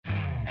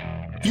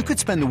You could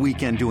spend the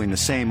weekend doing the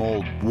same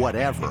old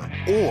whatever,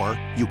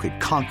 or you could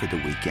conquer the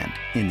weekend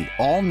in the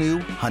all-new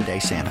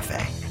Hyundai Santa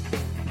Fe.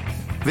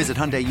 Visit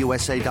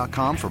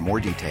HyundaiUSA.com for more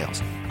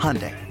details.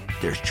 Hyundai,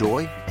 there's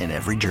joy in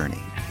every journey.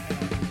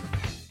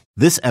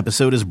 This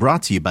episode is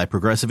brought to you by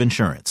Progressive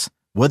Insurance.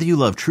 Whether you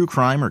love true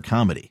crime or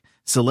comedy,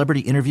 celebrity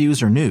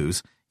interviews or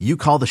news, you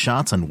call the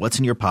shots on what's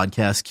in your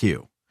podcast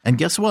queue. And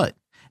guess what?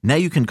 Now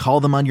you can call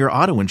them on your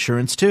auto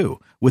insurance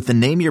too with the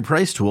Name Your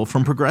Price tool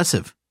from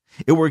Progressive.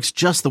 It works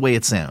just the way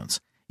it sounds.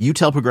 You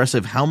tell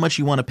Progressive how much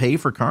you want to pay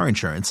for car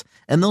insurance,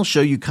 and they'll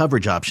show you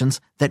coverage options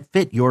that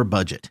fit your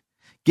budget.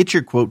 Get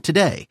your quote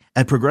today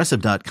at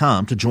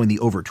Progressive.com to join the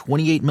over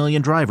 28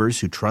 million drivers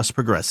who trust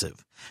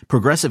Progressive.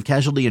 Progressive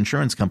Casualty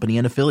Insurance Company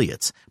and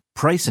Affiliates.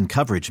 Price and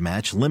coverage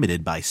match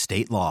limited by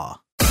state law.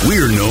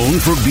 We're known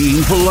for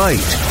being polite,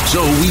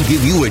 so we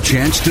give you a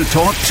chance to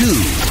talk too.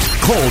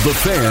 Call the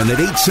Fan at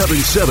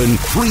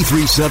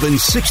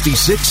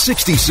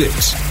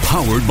 877-337-6666.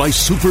 Powered by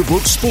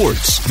Superbook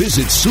Sports.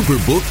 Visit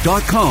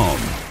superbook.com.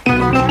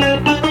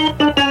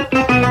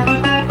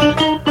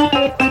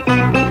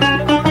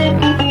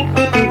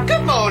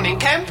 Good morning,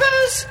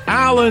 campers.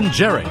 Alan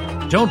Jerry.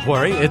 Don't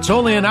worry, it's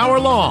only an hour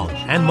long,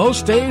 and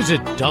most days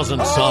it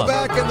doesn't suck.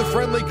 Back in the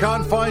friendly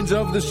confines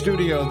of the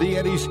studio, the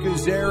Eddie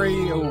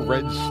Scazzeri,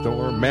 Red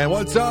Storm. Man,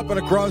 what's up? And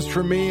across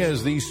from me,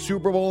 as the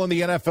Super Bowl and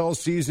the NFL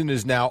season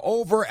is now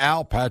over,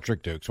 Al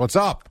Patrick Dukes. What's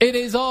up? It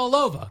is all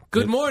over.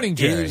 Good morning,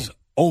 Jerry. It is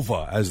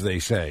over, as they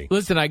say.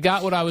 Listen, I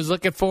got what I was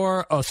looking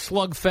for, a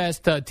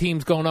slugfest,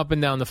 teams going up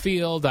and down the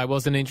field. I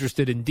wasn't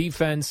interested in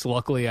defense.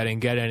 Luckily, I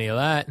didn't get any of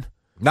that.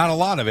 Not a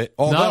lot of it.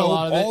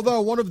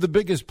 Although one of the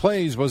biggest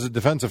plays was a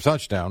defensive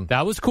touchdown.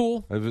 That was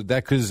cool.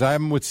 Because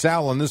I'm with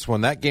Sal on this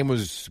one. That game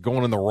was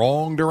going in the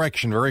wrong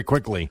direction very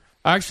quickly.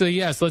 Actually,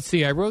 yes. Let's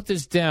see. I wrote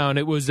this down.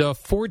 It was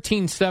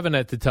 14-7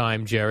 at the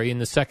time, Jerry, in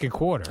the second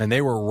quarter. And they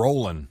were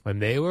rolling.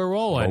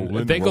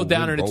 If they go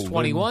down and it's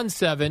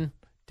 21-7,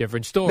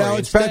 different story. Now,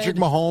 it's Patrick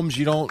Mahomes.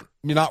 You're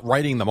not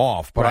writing them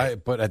off. But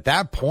right. But at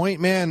that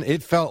point, man,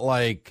 it felt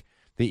like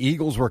the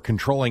Eagles were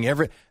controlling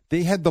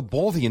They had the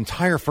ball the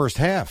entire first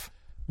half.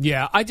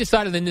 Yeah, I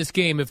decided in this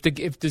game, if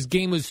this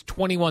game was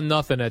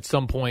 21-0 at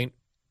some point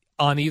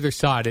on either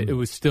side, it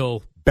was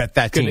still bet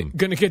that team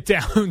going to get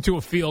down to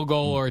a field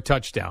goal or a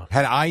touchdown.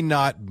 Had I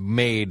not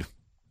made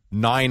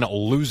 9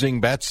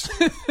 losing bets,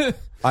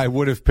 I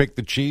would have picked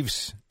the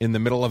Chiefs in the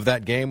middle of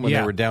that game when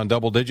they were down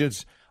double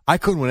digits. I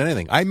couldn't win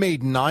anything. I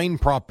made 9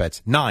 prop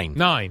bets.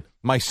 9.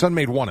 My son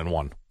made 1 and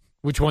 1.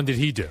 Which one did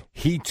he do?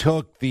 He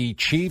took the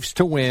Chiefs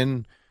to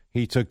win.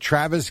 He took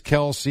Travis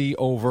Kelce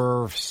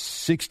over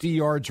 60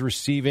 yards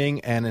receiving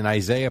and an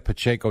Isaiah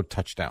Pacheco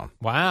touchdown.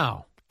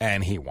 Wow.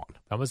 And he won.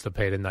 That must have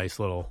paid a nice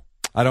little...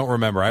 I don't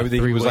remember. I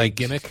think it was like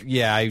gimmick.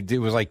 Yeah, it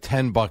was like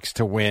 $10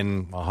 to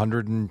win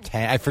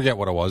 110. I forget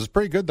what it was. It's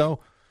pretty good though.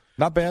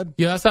 Not bad.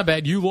 Yeah, that's not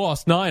bad. You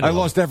lost 9. I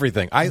lost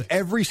everything.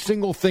 Every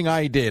single thing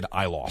I did,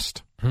 I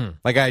lost.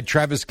 Like I had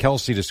Travis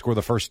Kelce to score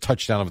the first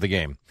touchdown of the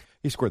game.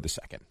 He scored the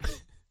second.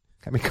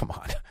 I mean, come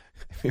on.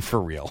 I mean,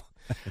 for real.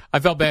 I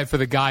felt bad for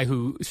the guy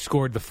who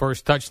scored the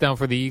first touchdown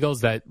for the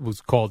Eagles. That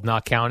was called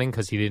not counting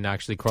because he didn't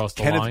actually cross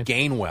the line. Kenneth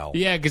Gainwell.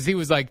 Yeah, because he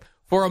was like,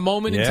 for a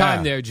moment in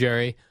time there,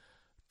 Jerry,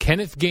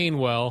 Kenneth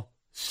Gainwell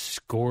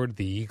scored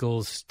the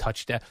Eagles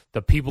touchdown.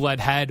 The people that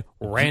had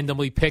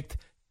randomly picked,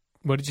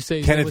 what did you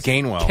say? Kenneth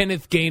Gainwell.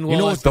 Kenneth Gainwell. You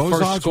know what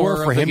those odds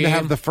were for him to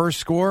have the first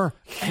score?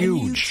 Huge.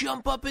 And you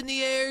jump up in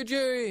the air,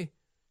 Jerry.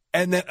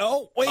 And then,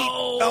 no.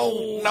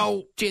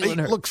 Jalen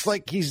Hurts. Looks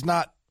like he's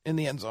not in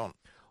the end zone.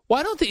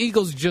 Why don't the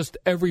Eagles just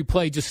every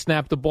play just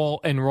snap the ball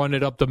and run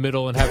it up the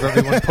middle and have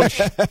everyone push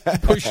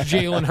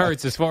Jalen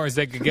Hurts as far as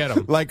they could get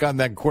him? Like on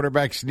that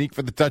quarterback sneak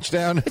for the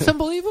touchdown? It's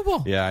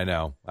unbelievable. Yeah, I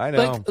know.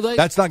 Like,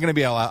 that's not going to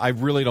be allowed. I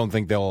really don't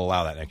think they'll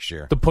allow that next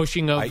year. The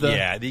pushing of the...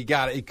 Yeah, you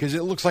got it, because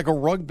it looks like a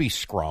rugby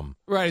scrum.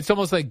 Right, it's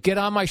almost like, get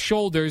on my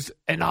shoulders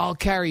and I'll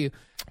carry you.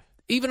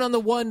 Even on the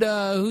one,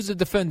 who's the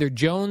defender?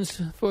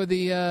 Jones for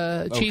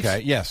the Chiefs?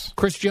 Okay, yes.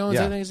 Chris Jones,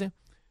 I think his name.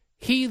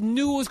 He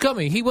knew it was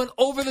coming. He went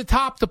over the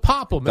top to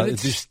pop him. And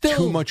it's still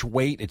too much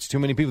weight. It's too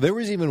many people. There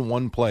was even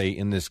one play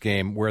in this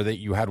game where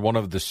you had one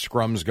of the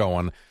scrums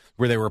going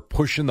where they were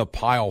pushing the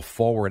pile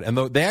forward. And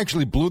they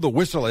actually blew the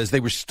whistle as they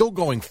were still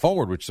going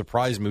forward, which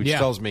surprised me, which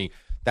tells me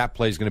that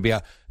play is going to be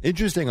out.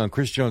 Interesting on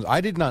Chris Jones.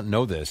 I did not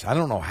know this. I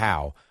don't know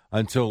how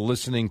until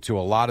listening to a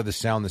lot of the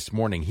sound this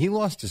morning. He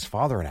lost his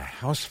father in a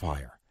house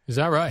fire. Is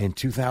that right? In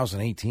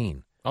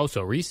 2018. Oh,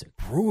 so recent.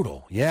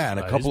 Brutal. Yeah, and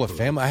a couple of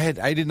family.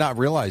 I did not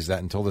realize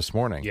that until this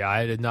morning. Yeah,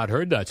 I had not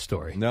heard that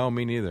story. No,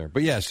 me neither.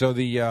 But yeah, so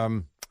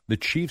the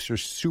Chiefs are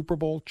Super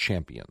Bowl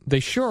champions.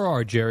 They sure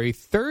are, Jerry.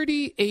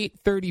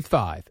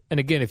 38-35. And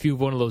again, if you have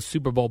one of those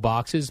Super Bowl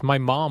boxes, my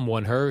mom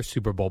won her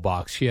Super Bowl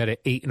box. She had an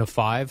 8 and a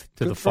 5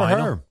 to the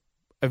final.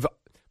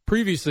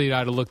 Previously,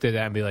 I'd have looked at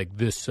that and be like,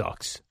 this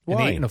sucks.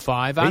 Why? An 8 and a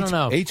 5? I don't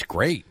know. 8's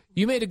great.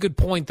 You made a good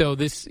point, though.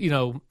 This,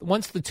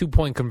 once the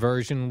 2-point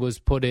conversion was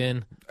put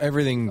in,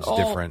 everything's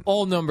different.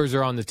 All numbers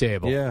are on the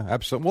table. Yeah,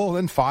 absolutely. Well,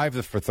 then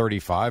 5 for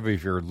 35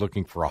 if you're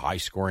looking for a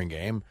high-scoring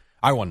game.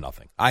 I won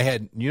nothing. I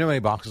had, you know how many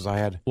boxes I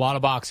had? A lot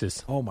of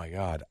boxes. Oh, my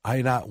God.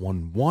 I not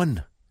won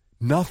one.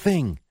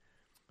 Nothing.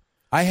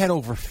 I had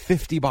over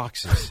 50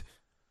 boxes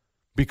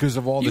because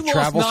of all the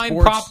travel sports. You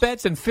lost 9 prop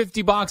bets and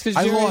 50 boxes,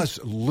 Jerry? I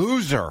lost.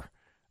 Loser.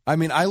 I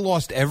mean, I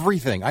lost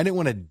everything. I didn't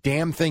win a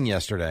damn thing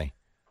yesterday.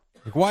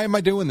 Like, why am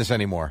I doing this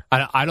anymore?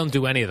 I don't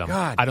do any of them.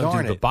 God, I don't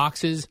darn do the it.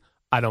 boxes.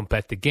 I don't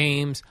bet the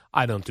games.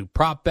 I don't do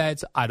prop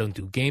bets. I don't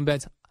do game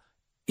bets.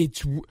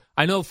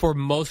 I know for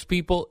most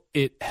people,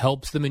 it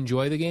helps them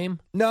enjoy the game.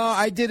 No,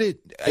 I did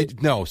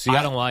it. No, see,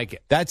 I don't like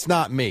it. That's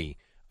not me.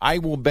 I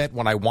will bet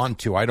when I want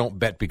to. I don't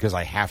bet because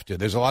I have to.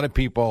 There's a lot of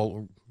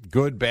people,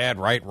 good, bad,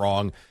 right,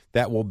 wrong,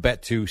 that will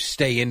bet to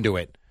stay into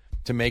it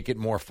to make it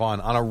more fun.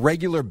 On a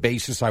regular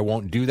basis, I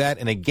won't do that.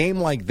 In a game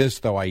like this,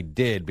 though, I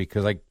did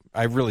because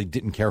I really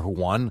didn't care who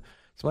won.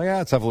 So I'm like,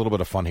 let's have a little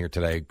bit of fun here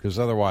today because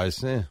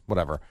otherwise,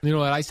 whatever. You know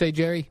what I say,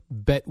 Jerry?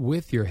 Bet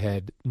with your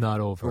head, not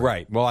over.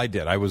 Right. Well, I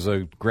did. I was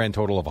a grand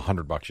total of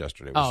 $100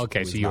 yesterday.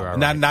 Okay, so you were all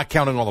right. Not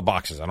counting all the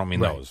boxes. I don't mean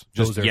Right. those.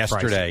 Just Those are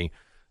yesterday,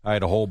 I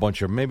had a whole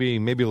bunch of maybe a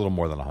little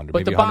more than 100. But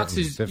maybe the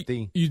boxes,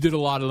 150. you did a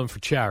lot of them for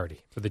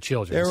charity, for the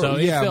children. There- So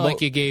you yeah, feel mo- like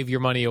you gave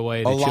your money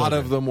away to A children. lot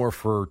of them were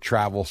for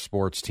travel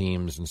sports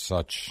teams and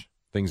such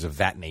things of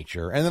that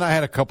nature. And then I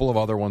had a couple of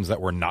other ones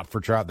that were not for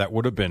travel that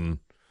would have been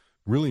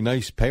really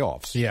nice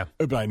payoffs. Yeah.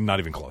 But not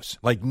even close.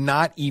 Like,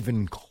 not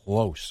even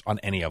close on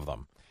any of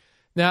them.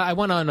 Now, I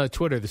went on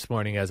Twitter this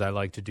morning, as I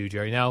like to do,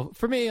 Jerry. Now,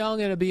 for me, I'm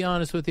going to be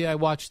honest with you. I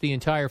watched the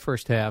entire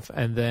first half,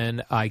 and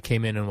then I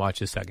came in and watched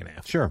the second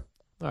half. Sure.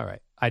 All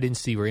right. I didn't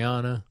see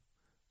Rihanna.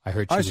 I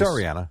heard I saw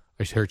Rihanna.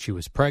 I heard she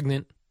was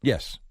pregnant.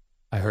 Yes.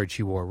 I heard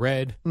she wore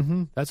red.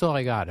 Mm-hmm. That's all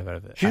I got out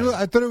of it.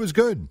 I thought it was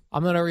good.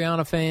 I'm not a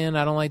Rihanna fan.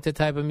 I don't like that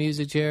type of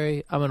music,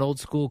 Jerry. I'm an old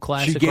school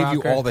classic She gave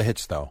rocker. you all the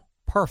hits, though.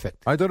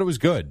 Perfect. I thought it was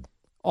good.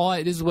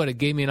 This is what it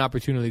gave me an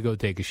opportunity to go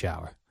take a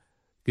shower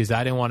because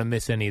I didn't want to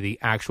miss any of the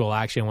actual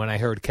action. When I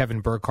heard Kevin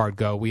Burkhardt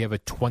go, we have a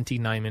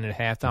 29-minute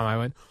halftime. I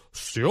went,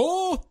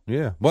 sure.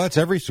 Yeah. Well, that's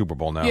every Super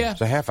Bowl now. Yeah. It's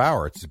a half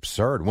hour. It's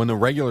absurd. When a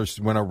regular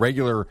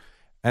NFL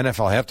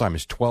halftime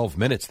is 12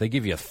 minutes, they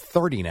give you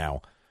 30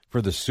 now for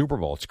the Super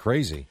Bowl. It's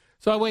crazy.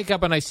 So I wake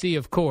up and I see,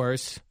 of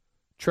course,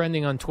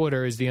 trending on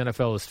Twitter is the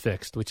NFL is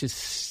fixed, which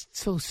is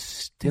so The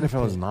stupid.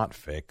 NFL is not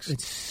fixed.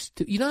 It's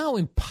you know how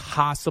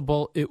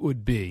impossible it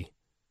would be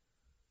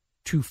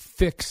to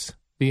fix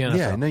the NFL.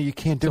 Yeah, no, you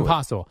can't do it's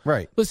impossible.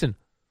 Right. Listen,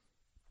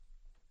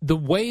 the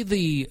way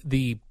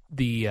the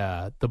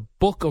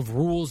book of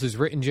rules is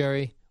written,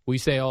 Jerry, we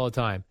say all the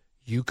time,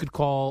 you could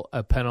call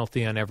a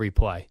penalty on every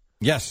play.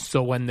 Yes.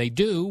 So when they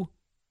do,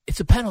 it's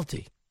a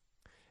penalty.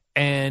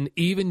 And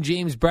even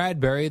James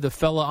Bradbury, the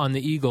fella on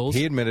the Eagles,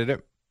 He admitted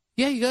it.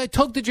 yeah, you got to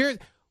tug the jersey.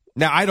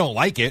 Now, I don't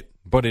like it,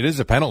 but it is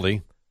a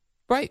penalty.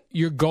 Right.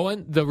 You're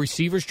going, the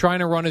receiver's trying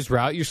to run his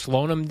route. You're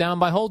slowing him down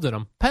by holding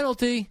him.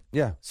 Penalty.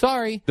 Yeah.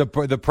 Sorry. The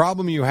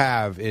problem you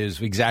have is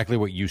exactly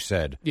what you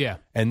said. Yeah.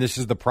 And this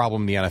is the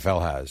problem the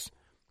NFL has.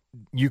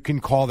 You can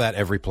call that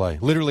every play,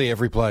 literally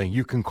every play.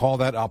 You can call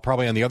that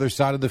probably on the other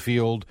side of the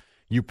field.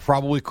 You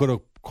probably could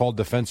have called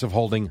defensive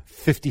holding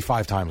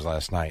 55 times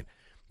last night.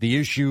 The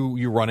issue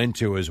you run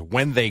into is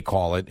when they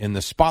call it, in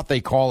the spot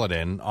they call it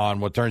in on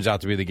what turns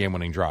out to be the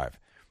game-winning drive.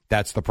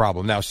 That's the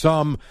problem. Now,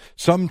 some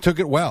took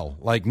it well,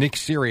 like Nick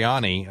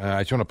Sirianni.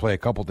 I just want to play a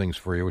couple things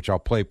for you, which I'll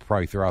play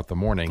probably throughout the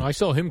morning. I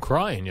saw him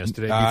crying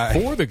yesterday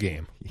before the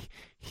game.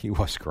 He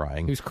was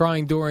crying. He was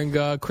crying during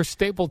Chris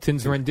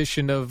Stapleton's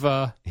rendition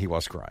of He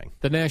was crying.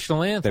 the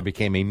national anthem. That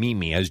became a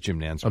meme, as Jim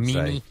Nantz would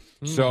say.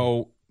 meme.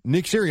 So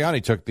Nick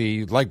Sirianni took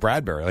like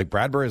Bradbury. Like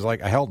Bradbury is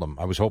like, I held him.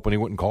 I was hoping he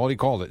wouldn't call it. He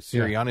called it.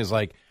 Sirianni's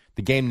like,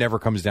 the game never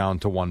comes down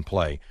to one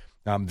play.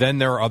 Then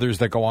there are others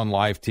that go on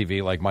live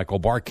TV, like Michael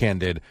Barkan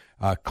did.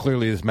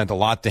 Clearly, this meant a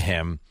lot to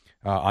him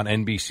on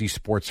NBC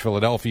Sports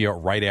Philadelphia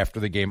right after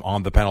the game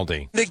on the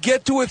penalty. They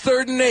get to a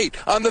 3rd and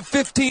 8 on the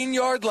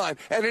 15-yard line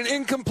and an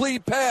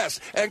incomplete pass,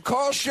 and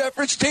Carl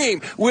Shepard's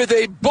team with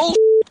a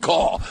bullshit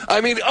call.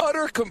 I mean,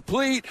 utter,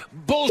 complete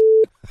bullshit.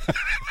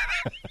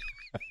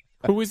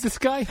 Who is this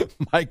guy?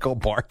 Michael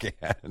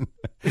Barkan.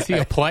 Is he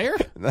a player?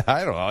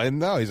 I don't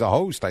know. No, he's a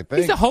host, I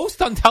think. He's a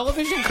host on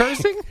television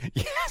cursing?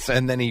 Yes,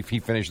 and then he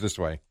finished this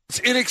way. It's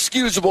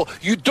inexcusable.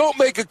 You don't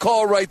make a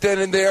call right then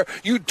and there.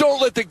 You don't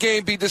let the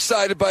game be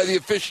decided by the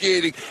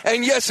officiating.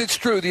 And yes, it's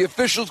true. The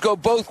officials go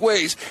both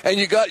ways, and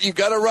you got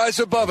to rise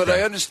above it.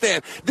 I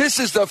understand. This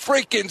is the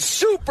freaking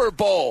Super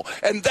Bowl,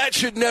 and that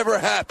should never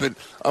happen.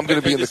 I'm going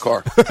to be in the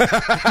car.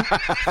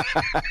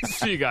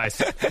 See you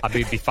guys. I'll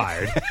be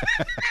fired.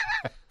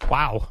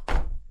 Wow.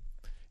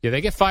 Yeah,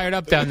 they get fired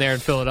up down there in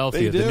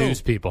Philadelphia, the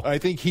news people. I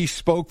think he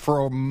spoke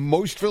for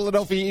most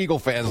Philadelphia Eagle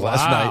fans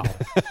last Wow.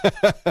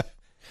 night.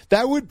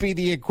 That would be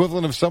the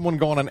equivalent of someone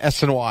going on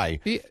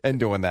SNY and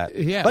doing that.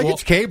 Yeah, like well-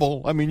 it's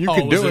cable. I mean, you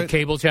can is do it it. a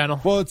cable channel?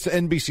 Well, it's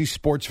NBC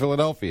Sports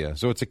Philadelphia,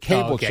 so it's a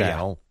cable okay,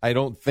 channel. Yeah. I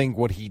don't think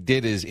what he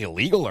did is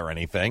illegal or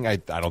anything. I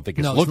don't think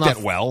it's No, looked not,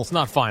 at well. It's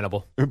not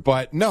finable.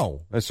 But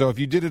no. So if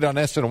you did it on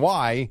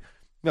SNY,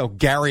 no,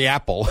 Gary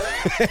Apple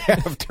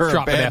after a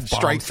Dropping bad F-bombs.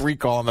 strike 3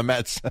 call on the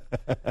Mets.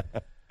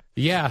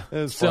 Yeah.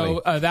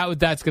 So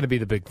that's going to be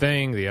the big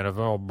thing. The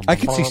NFL. I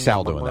could see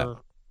Sal doing that.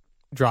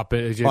 Drop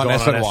it on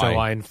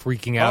SNY and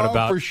freaking out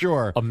about for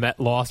sure. A Met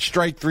loss.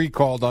 Strike 3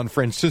 called on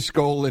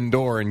Francisco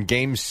Lindor in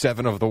Game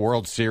 7 of the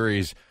World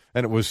Series,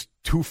 and it was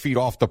 2 feet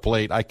off the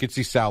plate. I could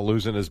see Sal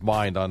losing his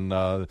mind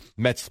on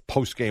Mets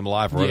post-game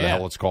live, or whatever the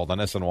hell it's called, on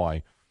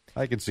SNY.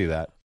 I could see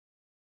that.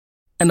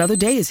 Another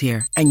day is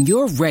here, and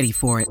you're ready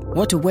for it.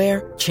 What to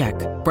wear? Check.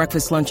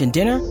 Breakfast, lunch, and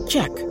dinner?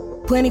 Check.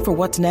 Planning for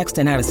what's next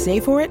and how to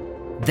save for it?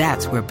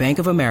 That's where Bank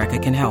of America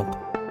can help.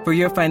 For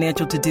your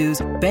financial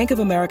to-dos, Bank of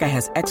America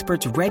has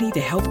experts ready to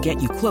help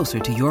get you closer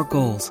to your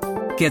goals.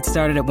 Get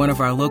started at one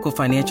of our local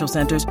financial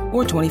centers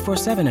or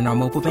 24/7 in our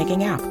mobile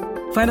banking app.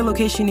 Find a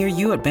location near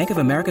you at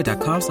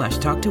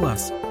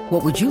bankofamerica.com/talktous.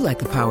 What would you like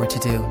the power to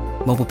do?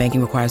 Mobile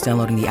banking requires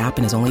downloading the app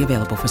and is only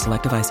available for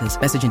select devices.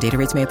 Message and data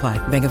rates may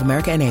apply. Bank of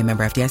America NA,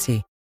 member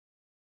FDIC.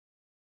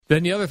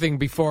 Then the other thing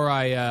before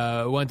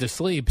I went to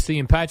sleep,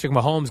 seeing Patrick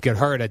Mahomes get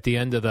hurt at the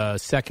end of the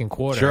second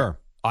quarter. Sure.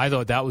 I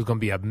thought that was going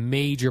to be a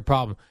major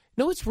problem.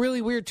 You know what's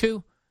really weird,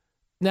 too?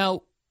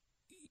 Now,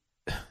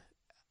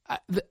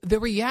 the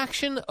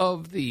reaction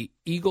of the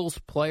Eagles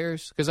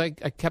players, because I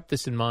kept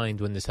this in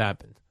mind when this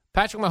happened.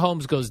 Patrick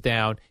Mahomes goes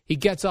down. He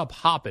gets up,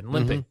 hopping,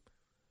 limping. Mm-hmm.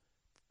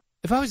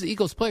 If I was the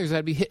Eagles players,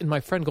 I'd be hitting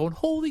my friend going,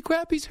 holy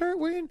crap, he's hurt.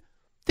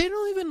 They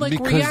don't even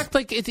react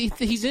like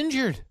he's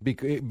injured.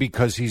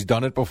 Because he's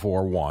done it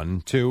before,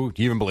 1, 2.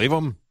 Do you even believe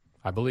him?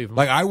 I believe him.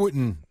 Like, I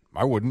wouldn't.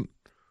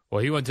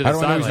 Well, he went to the I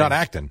don't know sideline. he's not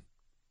acting.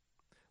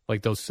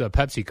 Like those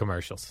Pepsi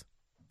commercials.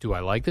 Do I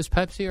like this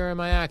Pepsi or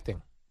am I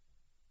acting?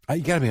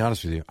 You got to be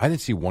honest with you. I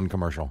didn't see one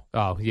commercial.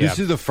 Oh, yeah. This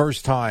is the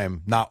first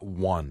time, not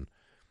one.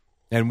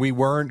 And we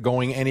weren't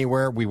going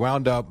anywhere. We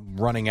wound up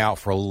running out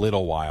for a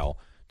little while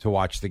to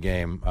watch the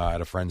game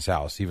at a friend's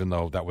house, even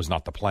though that was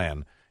not the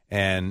plan.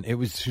 And it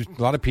was just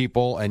a lot of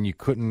people, and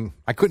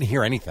I couldn't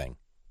hear anything.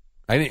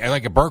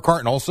 Like a Burkhart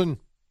and Olsen,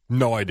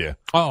 no idea.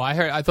 Oh,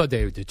 I thought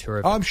they did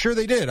terrific. Oh, I'm sure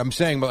they did. I'm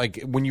saying, but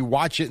like when you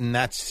watch it in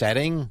that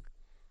setting,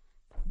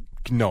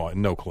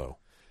 no clue.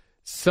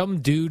 Some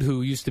dude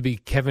who used to be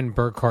Kevin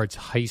Burkhart's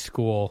high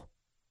school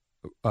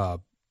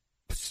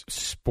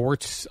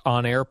sports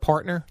on-air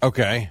partner.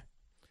 Okay.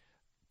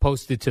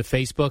 Posted to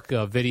Facebook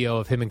a video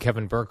of him and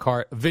Kevin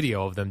Burkhart, a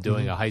video of them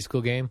doing a high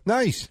school game.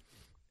 Nice.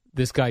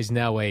 This guy's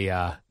now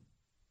a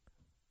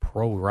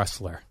pro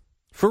wrestler.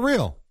 For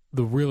real?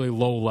 The really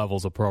low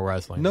levels of pro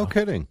wrestling. No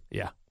kidding.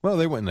 Yeah. Well,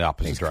 they went in the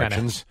opposite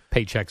directions.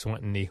 Paychecks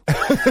went in the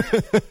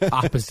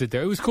opposite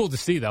there. It was cool to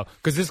see, though,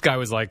 because this guy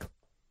was like,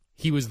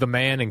 he was the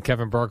man and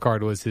Kevin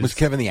Burkhardt was his... Was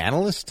Kevin the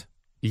analyst?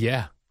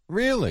 Yeah.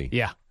 Really?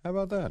 Yeah. How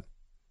about that?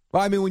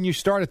 Well, I mean, when you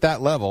start at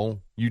that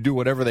level, you do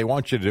whatever they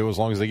want you to do as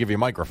long as they give you a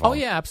microphone. Oh,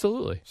 yeah,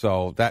 absolutely.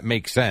 So that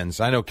makes sense.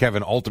 I know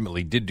Kevin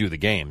ultimately did do the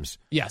games.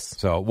 Yes.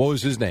 So what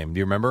was his name? Do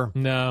you remember?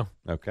 No.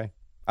 Okay.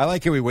 I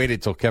like how we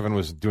waited till Kevin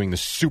was doing the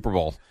Super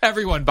Bowl.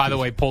 Everyone, by the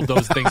way, pulled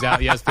those things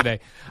out yesterday.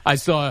 I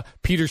saw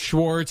Peter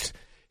Schwartz,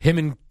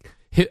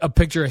 a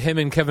picture of him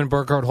and Kevin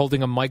Burkhardt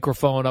holding a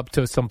microphone up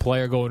to some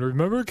player going,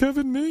 remember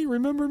Kevin me?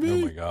 Remember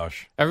me? Oh, my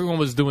gosh. Everyone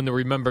was doing the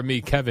Remember Me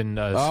Kevin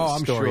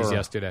stories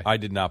yesterday. I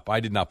did not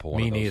pull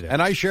one Me of those. neither.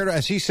 And I shared,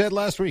 as he said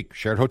last week,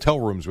 shared hotel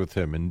rooms with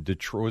him in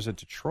Detroit. Was it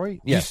Detroit?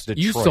 Yes, Detroit.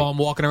 You saw him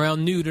walking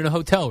around nude in a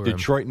hotel room.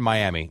 Detroit and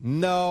Miami.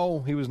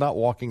 No, he was not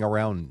walking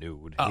around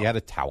nude. He had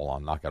a towel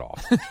on. Knock it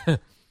off.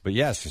 But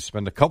yes, I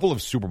spent a couple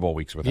of Super Bowl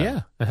weeks with him.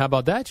 Yeah. And how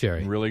about that,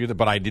 Jerry? Really good.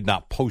 But I did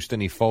not post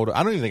any photo.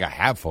 I don't even think I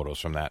have photos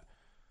from that.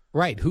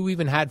 Right. Who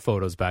even had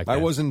photos back then? I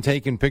wasn't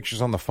taking pictures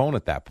on the phone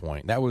at that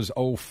point. That was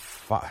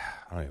 05. I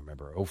don't even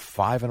remember.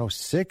 05 and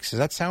 06. Does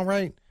that sound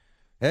right?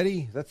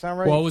 Eddie, does that sound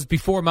right? Well, it was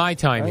before my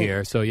time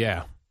here, so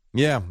yeah.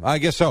 Yeah, I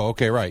guess so.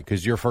 Okay, right.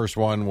 Because your first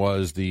one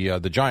was the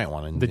giant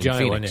one in the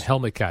giant Phoenix. one,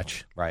 helmet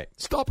catch. Right.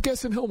 Stop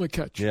guessing helmet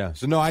catch. Yeah.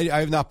 So, no, I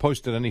have not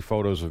posted any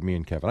photos of me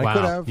and Kevin. Wow. I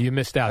could have. You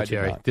missed out,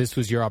 Jerry. This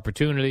was your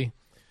opportunity.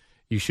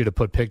 You should have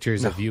put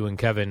pictures of you and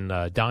Kevin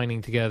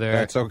dining together.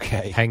 That's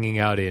okay. Hanging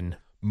out in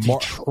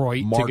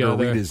Detroit together.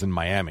 Margaritas in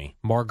Miami.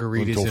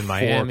 Margaritas in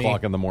Miami. 4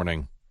 o'clock in the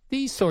morning.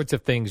 These sorts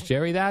of things,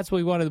 Jerry. That's what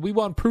we wanted. We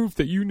want proof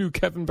that you knew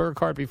Kevin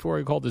Burkhardt before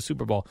he called the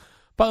Super Bowl.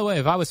 By the way,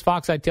 if I was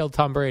Fox, I'd tell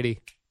Tom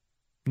Brady,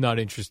 not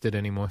interested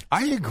anymore.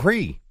 I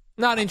agree.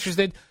 Not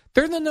interested.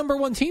 They're the number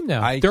one team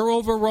now. They're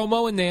over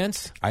Romo and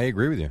Nance. I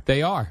agree with you.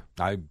 They are.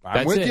 I'm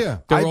That's with it.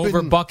 you. They're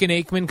over Buck and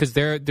Aikman because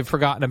they're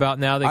forgotten about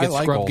now. They get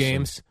like scrub Olsen.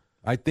 games.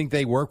 I think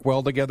they work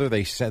well together.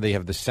 They said they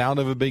have the sound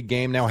of a big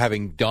game now,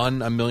 having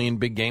done a million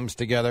big games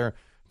together.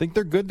 I think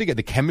they're good together.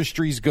 The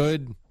chemistry's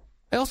good.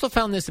 I also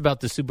found this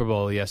about the Super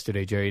Bowl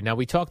yesterday, Jerry. Now,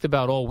 we talked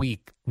about all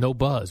week, no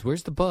buzz.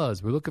 Where's the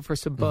buzz? We're looking for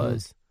some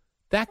buzz.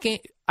 That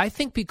game, I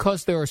think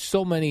because there are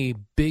so many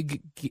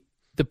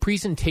the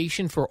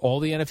presentation for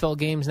all the NFL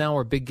games now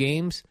are big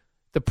games.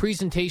 The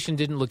presentation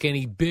didn't look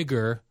any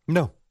bigger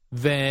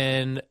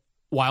than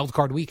Wild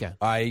Card Weekend.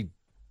 I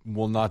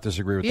will not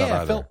disagree with that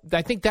either.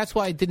 I think that's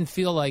why I didn't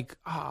feel like...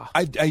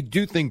 I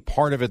do think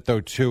part of it,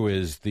 though, too,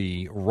 is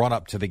the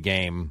run-up to the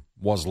game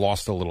was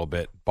lost a little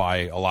bit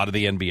by a lot of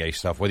the NBA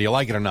stuff. Whether you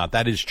like it or not,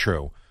 that is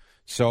true.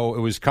 So it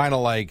was kind of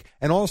like,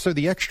 and also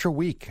the extra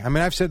week. I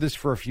mean, I've said this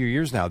for a few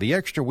years now. The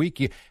extra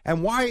week,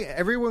 and why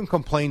everyone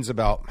complains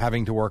about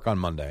having to work on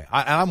Monday.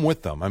 I'm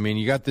with them. I mean,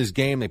 you got this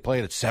game. They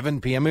played at 7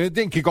 p.m. I mean, it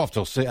didn't kick off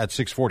till at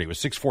 6:40. It was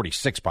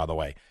 6:46, by the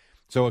way.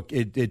 So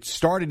it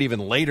started even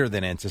later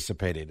than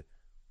anticipated.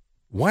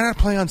 Why not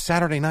play on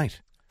Saturday night?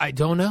 I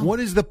don't know. What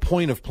is the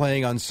point of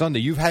playing on Sunday?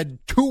 You've had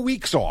 2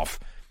 weeks off.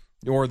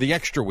 Or the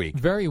extra week.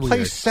 Very weird.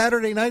 Play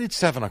Saturday night at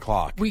 7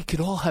 o'clock. We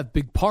could all have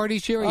big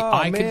parties, Jerry. Oh,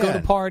 I could go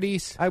to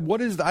parties. I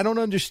don't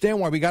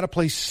understand why we got to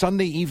play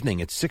Sunday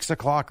evening at 6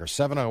 o'clock or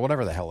 7 or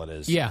whatever the hell it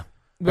is. Yeah.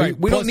 Right.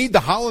 We don't need the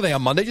holiday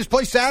on Monday. Just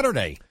play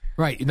Saturday.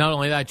 Right. Not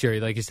only that,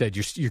 Jerry, like you said,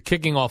 you're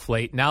kicking off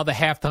late. Now the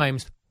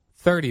halftime's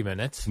 30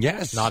 minutes.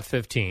 Yes. Not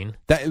 15.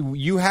 That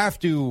you have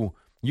to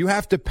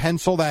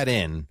pencil that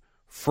in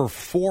for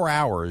 4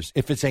 hours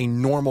if it's a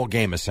normal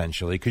game,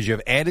 essentially, because you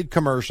have added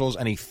commercials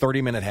and a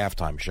 30-minute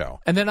halftime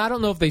show. And then I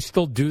don't know if they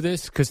still do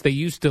this, because they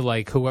used to,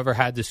 like, whoever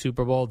had the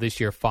Super Bowl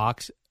this year,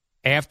 Fox,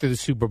 after the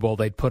Super Bowl,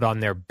 they'd put on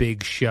their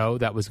big show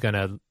that was going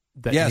to...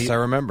 Yes, I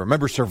remember.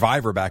 Remember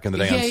Survivor back in the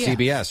day on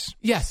CBS?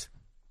 Yes.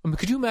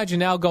 Could you imagine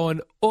now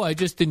going, I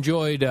just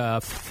enjoyed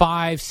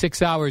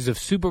 5-6 hours of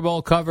Super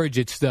Bowl coverage.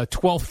 It's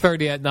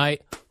 12:30 at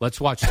night.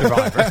 Let's watch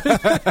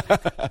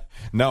Survivor.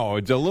 No,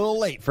 it's a little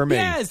late for me.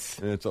 Yes.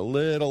 It's a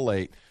little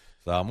late.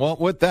 So, well,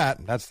 with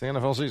that, that's the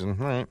NFL season.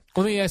 All right.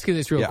 Let me ask you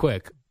this real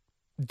quick.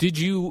 Did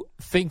you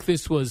think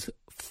this was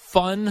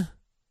fun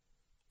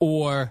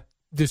or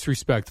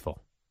disrespectful?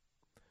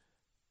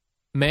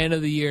 Man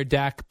of the Year,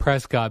 Dak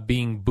Prescott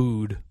being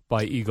booed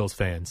by Eagles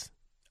fans.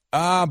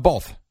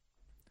 Both.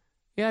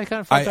 Yeah, I kind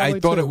of felt that way I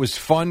thought too. It was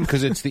fun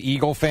because it's the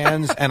Eagle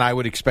fans, and I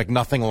would expect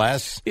nothing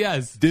less.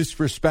 Yes.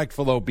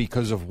 Disrespectful, though,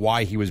 because of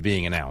why he was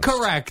being announced.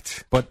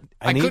 Correct. But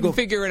I couldn't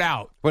figure it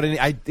out. But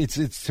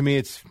it's to me,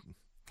 it's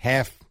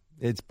half.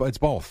 It's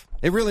both.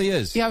 It really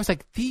is. Yeah, I was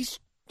like,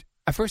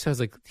 at first I was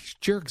like, these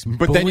jerks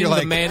but then you're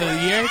like, the Man of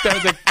the Year? I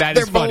was like, that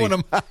is they're funny.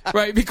 booing him.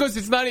 Right, because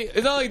it's not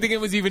like the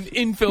game was even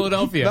in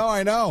Philadelphia. No,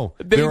 I know.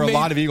 There were a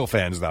lot of Eagle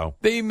fans, though.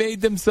 They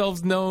made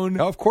themselves known.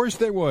 Of course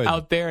they would.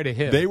 Out there to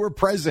him. They were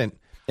present.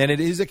 And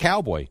it is a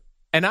Cowboy.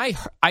 And I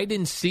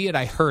didn't see it.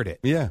 I heard it.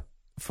 Yeah.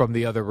 From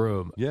the other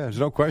room. Yeah, there's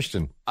no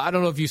question. I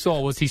don't know if you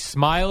saw. Was he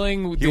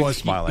smiling? He was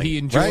smiling. He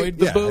enjoyed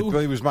the boo? I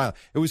believe he was smiling.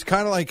 It was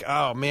kind of like,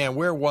 oh, man,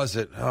 where was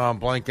it? Oh, I'm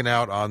blanking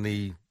out on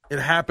the... It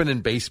happened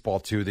in baseball,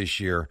 too, this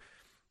year.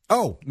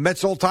 Oh,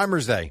 Mets Old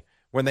Timers Day,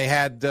 when they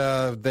had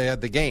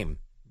the game.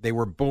 They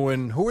were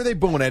booing. Who were they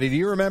booing, Eddie? Do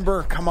you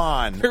remember? Come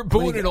on. They're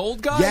booing an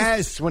old guy?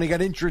 Yes, when he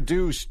got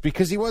introduced.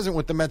 Because he wasn't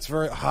with the Mets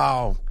very...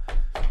 Oh,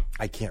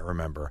 I can't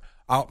remember.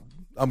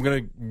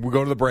 We'll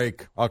go to the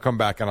break. I'll come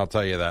back and I'll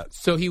tell you that.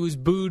 So he was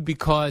booed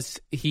because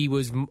he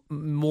was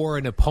more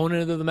an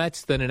opponent of the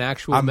Mets than an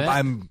actual Met?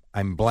 I'm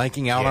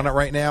blanking out on it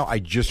right now. I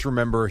just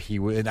remember he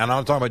would, and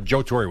I'm talking about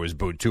Joe Torre was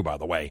booed too, by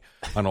the way,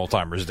 on Old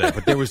Timers Day.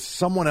 But there was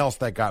someone else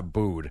that got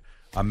booed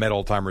on Met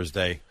Old Timers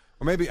Day.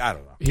 Or maybe, I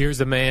don't know. Here's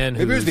a man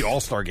maybe it was the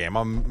All-Star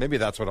game. Maybe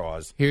that's what it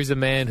was. Here's a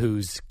man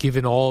who's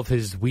given all of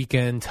his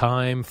weekend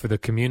time for the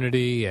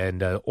community,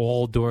 and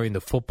all during the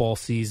football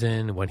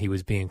season when he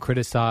was being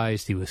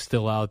criticized, he was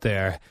still out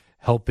there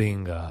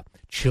helping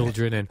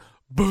children and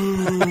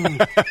boo.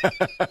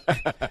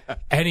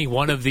 Any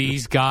one of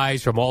these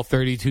guys from all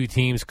 32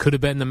 teams could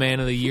have been the Man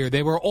of the Year.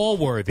 They were all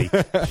worthy.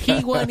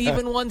 He went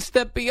even one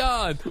step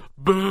beyond.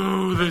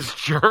 Boo, this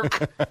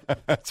jerk.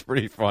 That's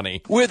pretty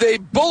funny. With a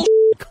bull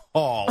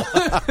call.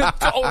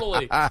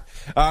 Totally. We got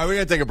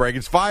to take a break.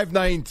 It's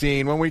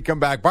 5:19. When we come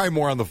back, probably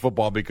more on the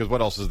football because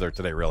what else is there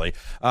today, really?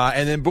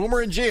 And then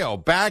Boomer and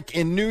Gio back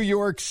in New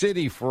York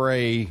City for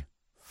a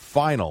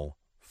final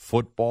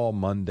Football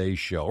Monday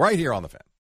show right here on the Fan.